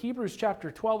people. But Hebrews chapter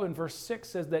 12 and verse 6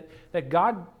 says that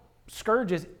God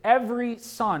scourges every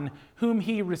son whom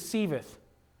He receiveth.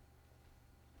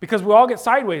 Because we all get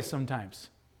sideways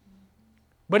sometimes.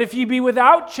 But if ye be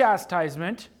without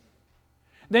chastisement,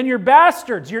 then you're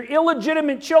bastards, you're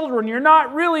illegitimate children, you're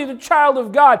not really the child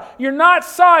of God, you're not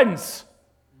sons.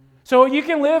 So you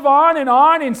can live on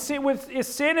and sin with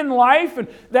sin in life, and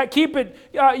that keep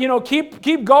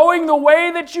going the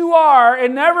way that you are,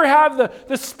 and never have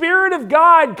the Spirit of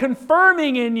God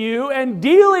confirming in you and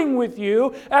dealing with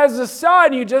you as a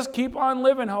son. You just keep on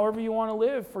living however you want to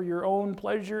live for your own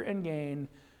pleasure and gain.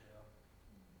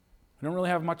 I don't really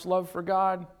have much love for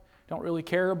God. Don't really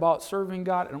care about serving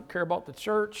God. I don't care about the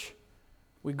church.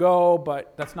 We go,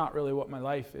 but that's not really what my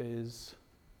life is.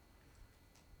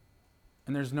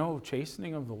 And there's no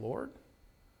chastening of the Lord.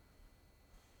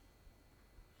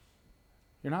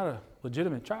 You're not a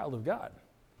legitimate child of God.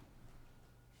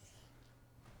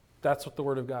 That's what the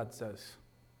Word of God says.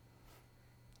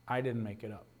 I didn't make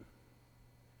it up.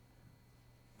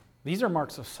 These are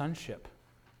marks of sonship.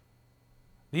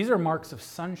 These are marks of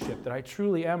sonship, that I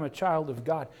truly am a child of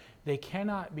God. They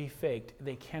cannot be faked.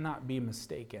 They cannot be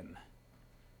mistaken.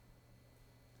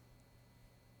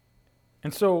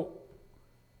 And so,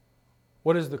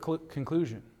 what is the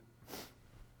conclusion?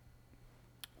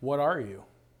 What are you?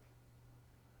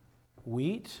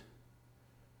 Wheat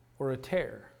or a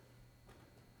tare?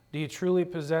 Do you truly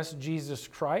possess Jesus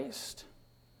Christ?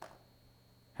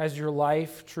 Has your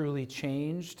life truly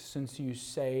changed since you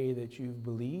say that you've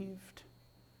believed?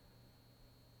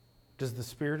 Does the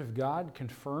Spirit of God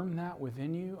confirm that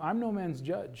within you? I'm no man's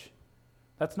judge.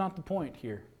 That's not the point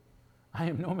here. I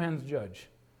am no man's judge.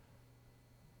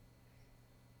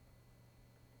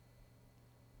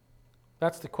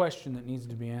 That's the question that needs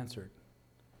to be answered.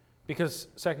 Because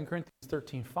 2 Corinthians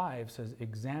 13:5 says,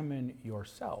 examine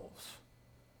yourselves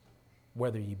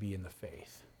whether ye be in the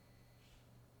faith.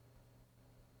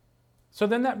 So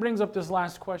then that brings up this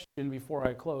last question before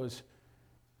I close.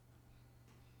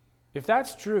 If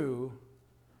that's true,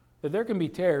 that there can be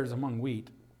tares among wheat,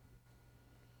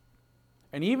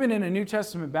 and even in a New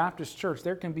Testament Baptist church,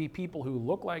 there can be people who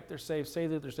look like they're saved, say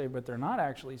that they're saved, but they're not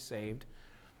actually saved.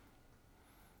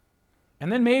 And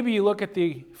then maybe you look at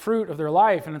the fruit of their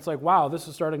life and it's like, wow, this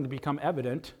is starting to become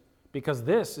evident, because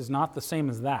this is not the same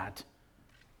as that.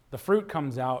 The fruit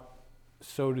comes out,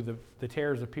 so do the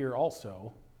tares appear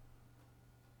also.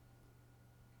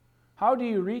 How do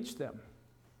you reach them?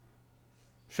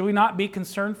 Should we not be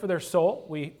concerned for their soul?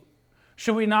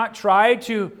 Should we not try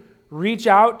to reach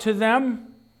out to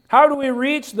them? How do we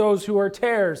reach those who are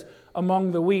tares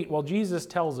among the wheat? Well, Jesus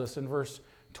tells us in verse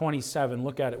 27.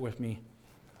 Look at it with me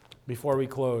before we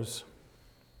close.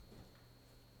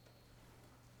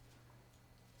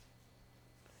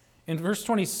 In verse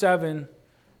 27,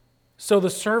 so the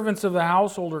servants of the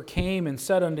householder came and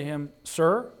said unto him,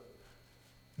 Sir,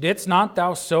 didst not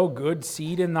thou sow good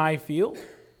seed in thy field?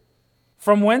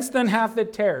 From whence then hath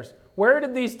it tares? Where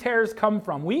did these tares come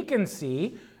from? We can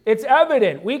see, it's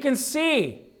evident, we can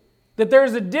see that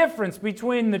there's a difference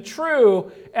between the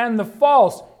true and the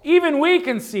false. Even we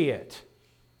can see it.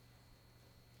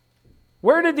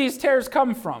 Where did these tares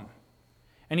come from?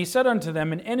 And he said unto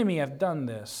them, An enemy hath done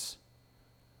this.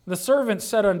 The servant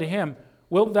said unto him,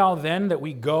 Wilt thou then that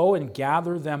we go and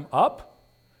gather them up?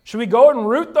 Should we go and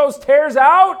root those tares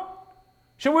out?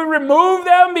 Should we remove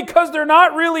them because they're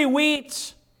not really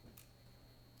wheat?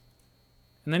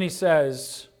 And then he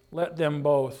says, Let them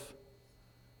both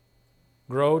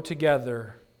grow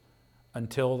together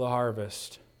until the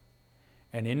harvest.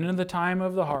 And in the time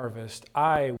of the harvest,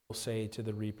 I will say to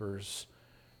the reapers,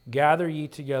 Gather ye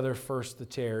together first the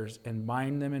tares, and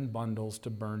bind them in bundles to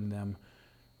burn them,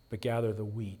 but gather the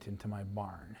wheat into my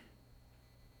barn.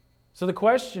 So the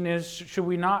question is, should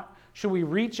we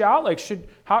reach out?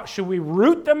 Should we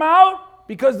root them out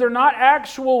because they're not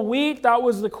actual wheat? That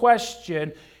was the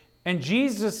question. And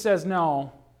Jesus says,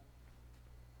 no,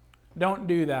 don't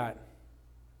do that.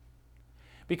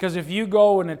 Because if you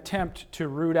go and attempt to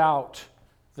root out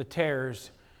the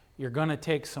tares, you're going to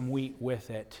take some wheat with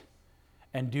it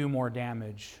and do more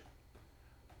damage.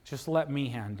 Just let me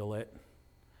handle it.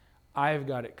 I've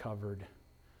got it covered.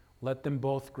 Let them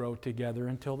both grow together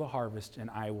until the harvest, and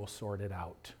I will sort it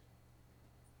out.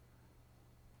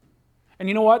 And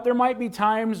you know what? There might be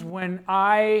times when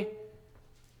I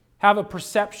have a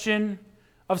perception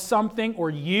of something, or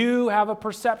you have a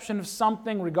perception of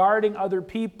something regarding other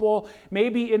people,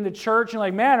 maybe in the church, and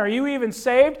like, man, are you even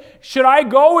saved? Should I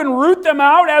go and root them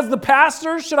out as the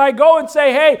pastor? Should I go and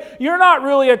say, hey, you're not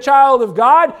really a child of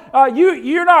God.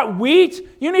 You're not wheat.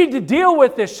 You need to deal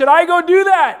with this. Should I go do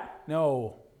that?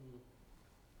 No.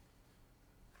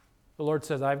 The Lord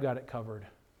says, I've got it covered.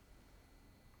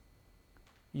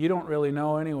 You don't really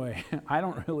know anyway. I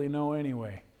don't really know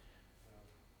anyway.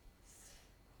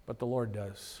 But the Lord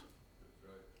does.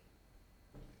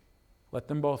 Let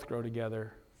them both grow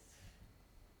together,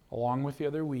 along with the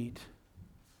other wheat,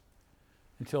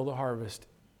 until the harvest,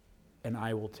 and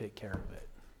I will take care of it.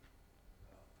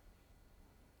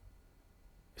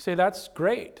 You say, that's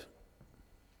great.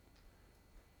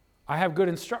 I have good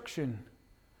instruction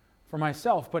for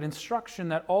myself, but instruction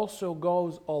that also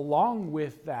goes along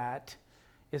with that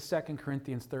is 2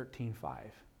 Corinthians 13:5.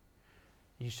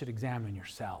 You should examine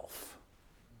yourself.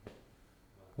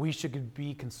 We should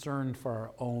be concerned for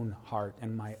our own heart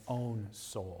and my own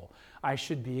soul. I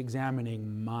should be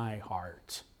examining my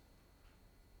heart.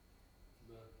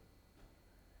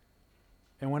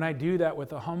 And when I do that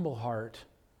with a humble heart,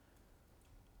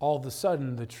 all of a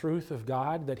sudden the truth of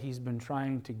God that He's been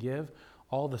trying to give,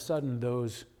 all of a sudden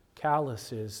those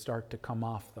calluses start to come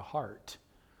off the heart.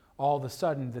 All of a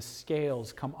sudden the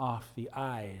scales come off the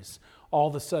eyes. All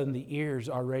of a sudden the ears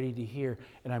are ready to hear,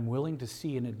 and I'm willing to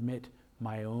see and admit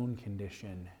my own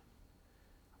condition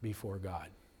before God.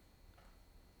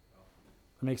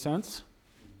 That make sense?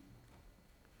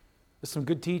 There's some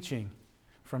good teaching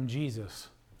from Jesus.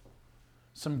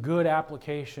 Some good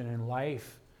application in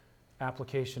life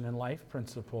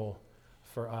principle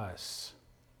for us.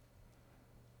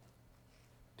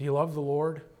 Do you love the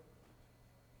Lord?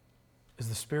 Is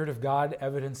the Spirit of God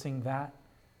evidencing that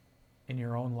in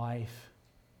your own life?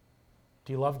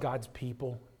 Do you love God's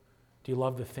people? Do you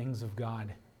love the things of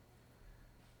God?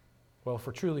 Well, if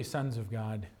we're truly sons of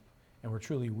God and we're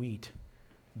truly wheat,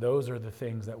 those are the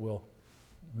things that will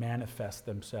manifest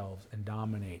themselves and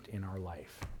dominate in our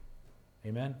life.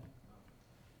 Amen?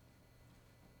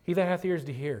 He that hath ears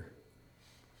to hear,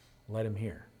 let him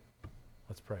hear.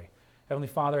 Let's pray. Heavenly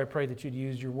Father, I pray that you'd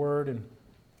use your word, and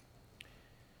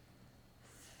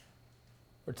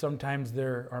Lord, sometimes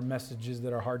there are messages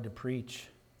that are hard to preach.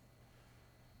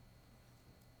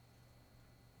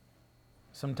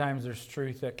 Sometimes there's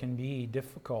truth that can be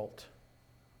difficult.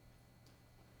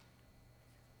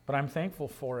 But I'm thankful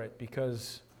for it,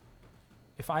 because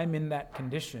if I'm in that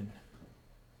condition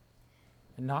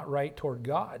and not right toward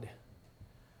God,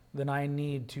 then I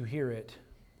need to hear it.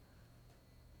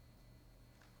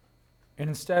 And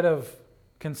instead of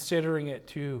considering it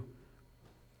to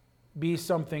be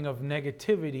something of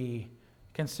negativity,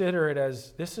 consider it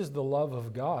as, this is the love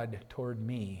of God toward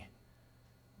me.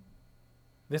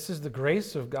 This is the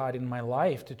grace of God in my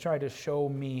life to try to show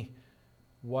me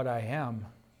what I am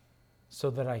so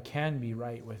that I can be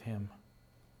right with Him.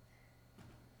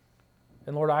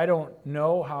 And Lord, I don't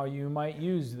know how you might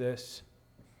use this.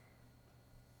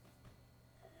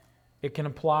 It can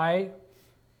apply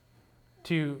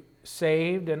to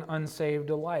saved and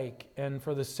unsaved alike. And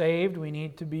for the saved, we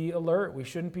need to be alert. We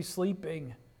shouldn't be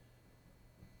sleeping.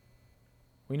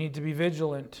 We need to be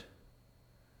vigilant.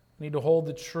 We need to hold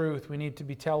the truth. We need to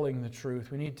be telling the truth.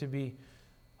 We need to be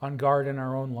on guard in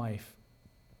our own life,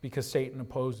 because Satan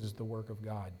opposes the work of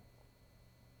God.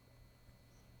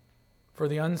 For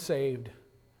the unsaved,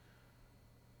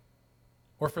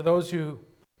 or for those who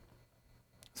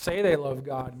say they love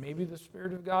God, maybe the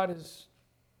Spirit of God is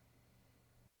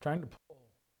trying to pull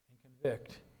and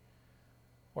convict.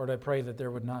 Lord, I pray that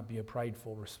there would not be a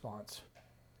prideful response,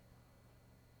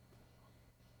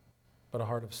 but a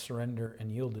heart of surrender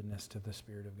and yieldedness to the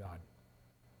Spirit of God.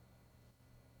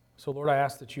 So, Lord, I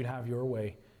ask that you'd have your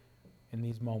way in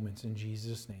these moments. In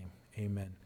Jesus' name, amen.